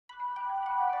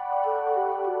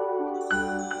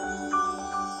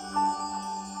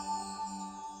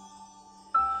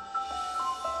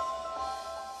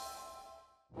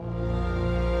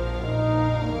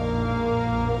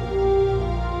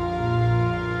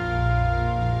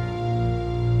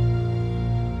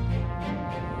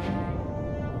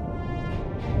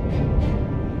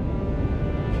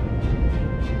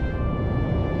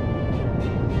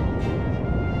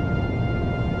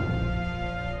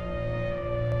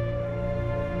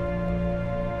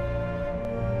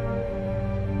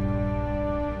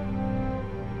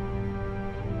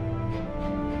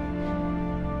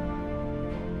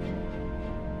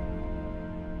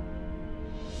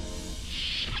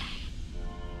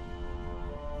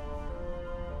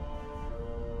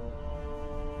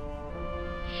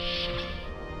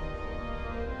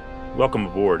Welcome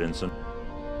aboard, Ensign.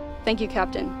 Thank you,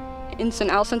 Captain. Ensign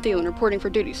Allison Theelan reporting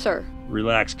for duty, sir.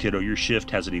 Relax, kiddo. Your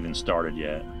shift hasn't even started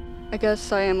yet. I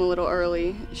guess I am a little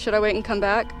early. Should I wait and come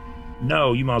back?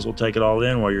 No, you might as well take it all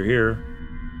in while you're here.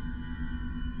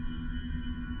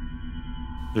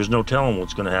 There's no telling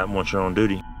what's going to happen once you're on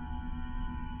duty.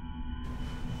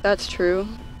 That's true.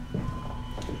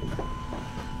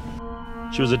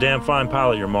 She was a damn fine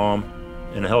pilot, your mom,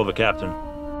 and a hell of a captain.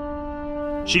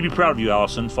 She'd be proud of you,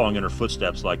 Allison, following in her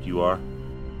footsteps like you are.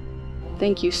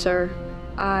 Thank you, sir.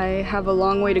 I have a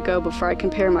long way to go before I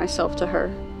compare myself to her.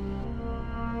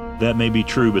 That may be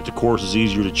true, but the course is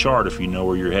easier to chart if you know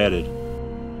where you're headed.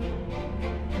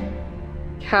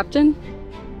 Captain?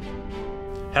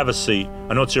 Have a seat.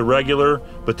 I know it's irregular,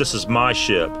 but this is my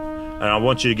ship, and I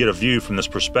want you to get a view from this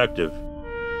perspective.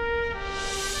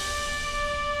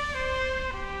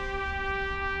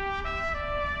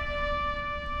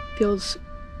 Feels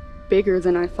bigger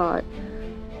than I thought.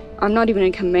 I'm not even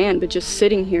in command, but just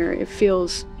sitting here, it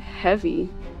feels heavy.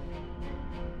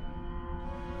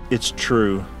 It's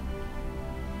true.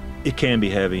 It can be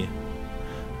heavy.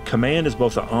 Command is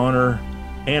both an honor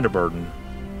and a burden.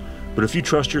 But if you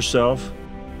trust yourself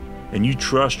and you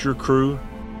trust your crew,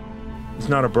 it's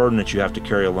not a burden that you have to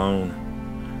carry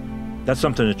alone. That's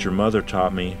something that your mother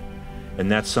taught me,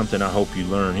 and that's something I hope you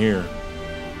learn here.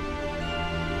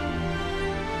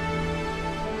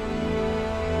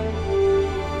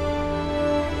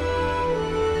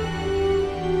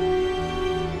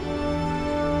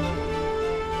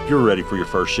 You're ready for your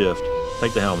first shift.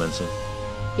 Take the helm, Ensign.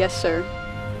 Yes, sir.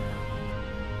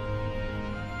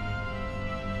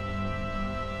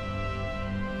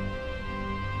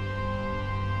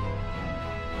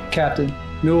 Captain,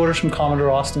 new orders from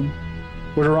Commodore Austin.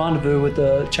 We're to rendezvous with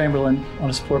the Chamberlain on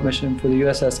a support mission for the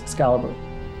USS Excalibur.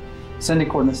 Sending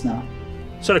coordinates now.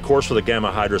 Set a course for the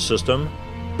Gamma Hydra system,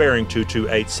 bearing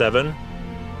 2287,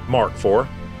 Mark 4.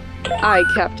 Aye,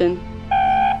 Captain.